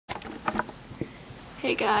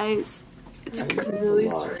Hey guys, it's really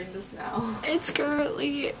starting this now. It's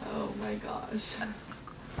currently. Oh my gosh.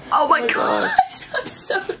 Oh my gosh, I'm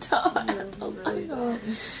so done. Really done.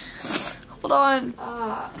 Hold on.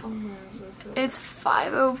 Oh my gosh. So It's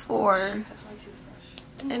 5:04. that's my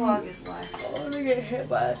toothbrush. And, Vlog is live. I'm gonna get hit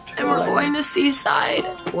by a truck. and we're going to Seaside.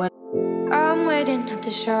 I'm waiting at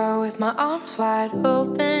the shore with my arms wide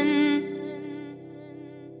open.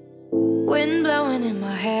 Wind blowing in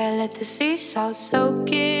my hair, let the sea salt soak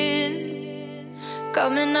in.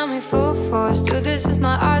 Coming on me full force, do this with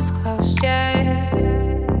my eyes closed, yeah.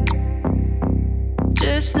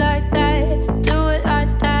 Just like that, do it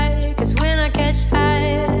like that. Cause when I catch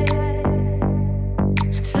that,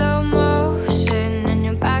 slow motion in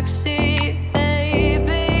your backseat,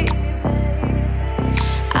 baby,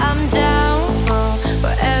 I'm down for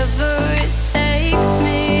whatever it takes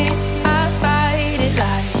me. I ride it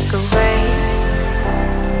like a wave.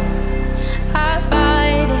 I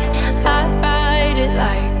ride it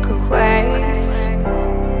like a wave.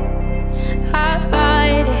 I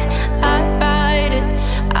ride it,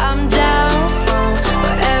 I'm down for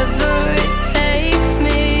whatever it takes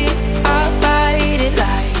me. I ride it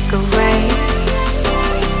like a wave.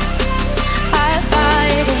 I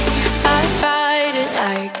ride it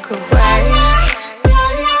like a wave.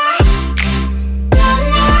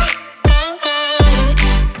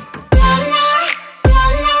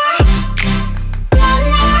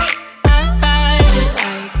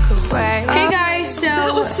 Hey guys, so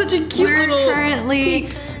That was such a cute we're little currently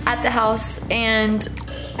peek. at the house and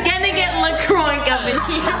Gonna get LaCroix up in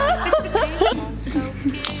here.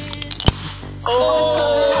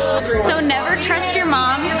 Oh. So never trust your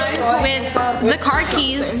mom with the car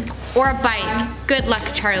keys or a bike. Good luck,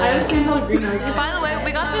 Charlie. by the way,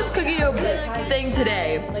 we got this cookie dough thing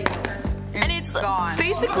today. And it's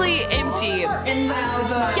basically empty.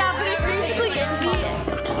 Yeah, but it's basically empty.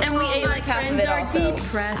 And we ate like half of it also.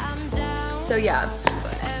 Depressed. So yeah.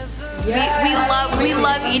 We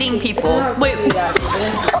love eating people. Wait. Wait,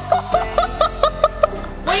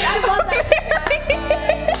 I love that.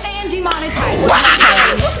 And demonetized.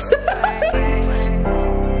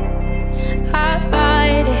 I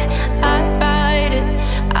ride it,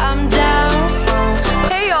 I'm down for.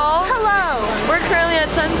 Hey y'all. Hello. We're currently at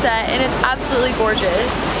sunset and it's absolutely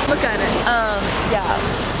gorgeous. Look at it. Yeah.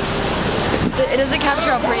 It doesn't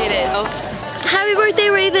capture how pretty it is. Happy birthday,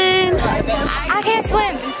 Raven! I can't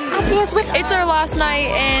swim. I can't swim. It's our last night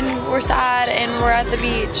and we're sad and we're at the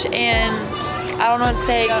beach and I don't know what to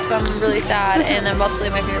say because I'm really sad and I'm about to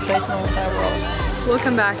leave my favorite place in the whole entire world. We'll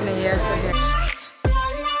come back in a year. It's okay.